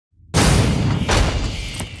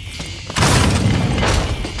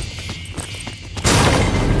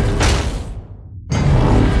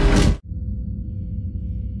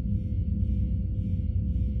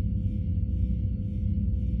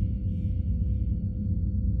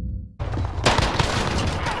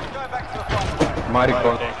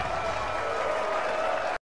Maricón.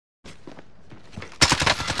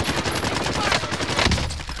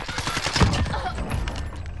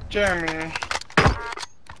 Jeremy.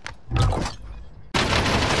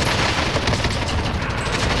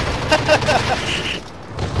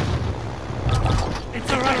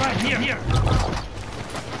 It's alright, right here.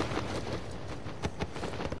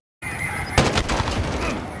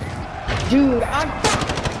 Dude, I'm.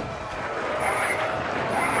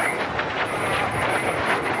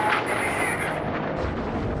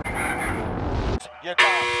 You're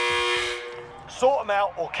done. Sort them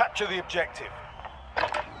out or capture the objective.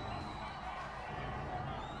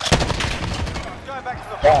 Going back to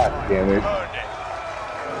the God damn it. Burned it.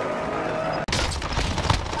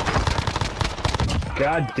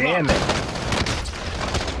 God damn it.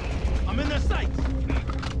 I'm in their sights.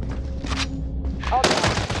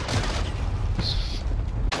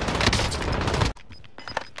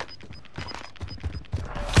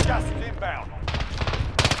 Gas is inbound.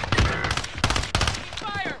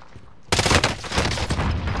 Fire!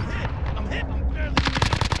 I'm hit. I'm barely.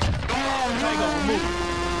 Tango, remove.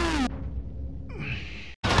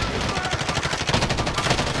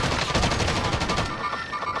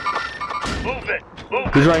 Move it.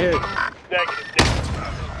 Move He's right here. Negative.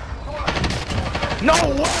 No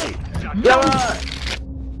way! Come on!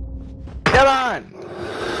 Come on!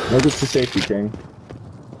 Make it to safety, King.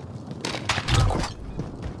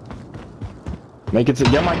 Make it to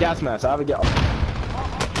get my gas mask. I have a gas.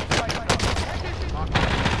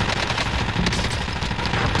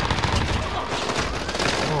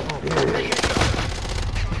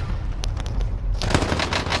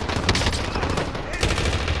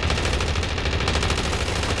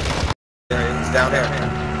 It's down there.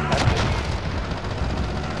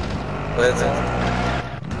 What is it?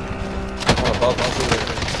 Oh, above us.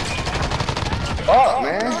 Oh,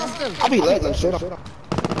 man. I'll be letting shit up.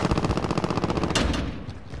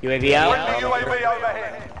 UAV out. Friendly UAV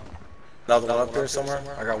overhead. Another one up there somewhere.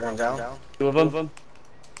 I got one down. Two of them.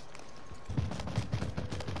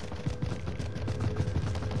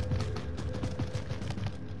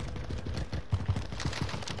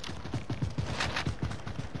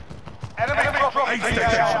 Enemy property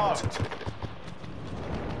out.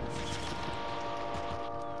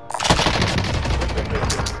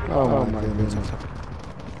 Oh my goodness.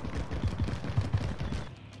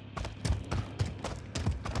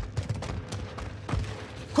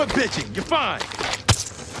 Quit bitching. You're fine.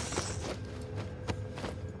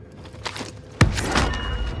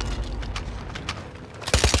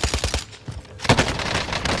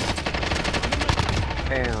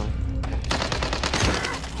 Damn.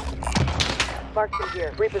 Marksman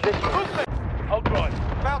here. Reposition. Oh, good.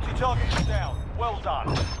 Bounty target is down. Well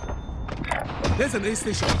done. There's an A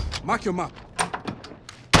station. Mark your map.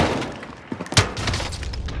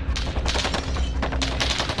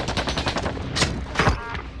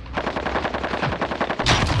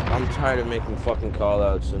 I'm tired of making fucking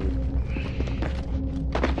callouts and.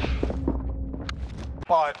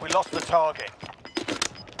 Fired. We lost the target.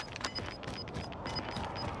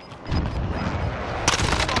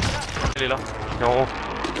 No.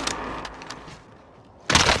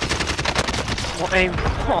 What aim? They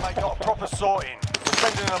got a proper sorting. We're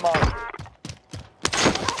sending them home.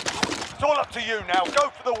 It's all up to you now. Go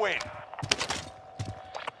for the win.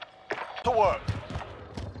 To work.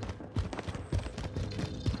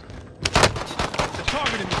 They're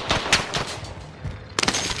targeting me.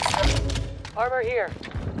 Armor here.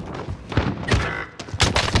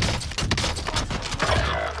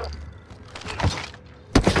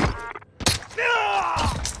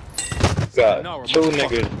 Got No, two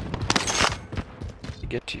motherfucker. niggas. To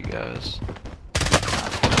get to you guys.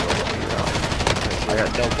 I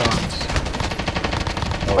got no guns.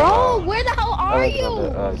 Bro, where the hell are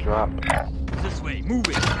you? Drop. This way. Move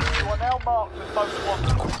it. You are now marked as most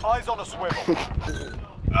wanted. Eyes on a swivel.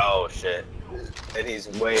 Oh shit. And he's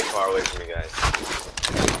way far away from you guys.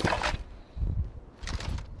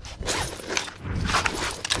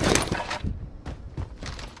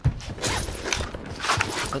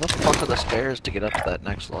 Where the fuck are the stairs to get up to that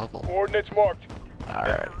next level? Coordinates marked.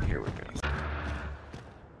 Alright, here we go.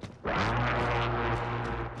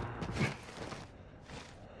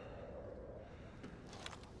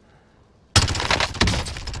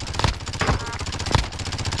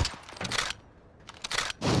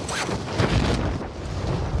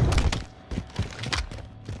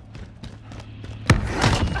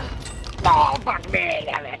 Oh, fuck me,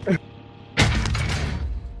 damn it.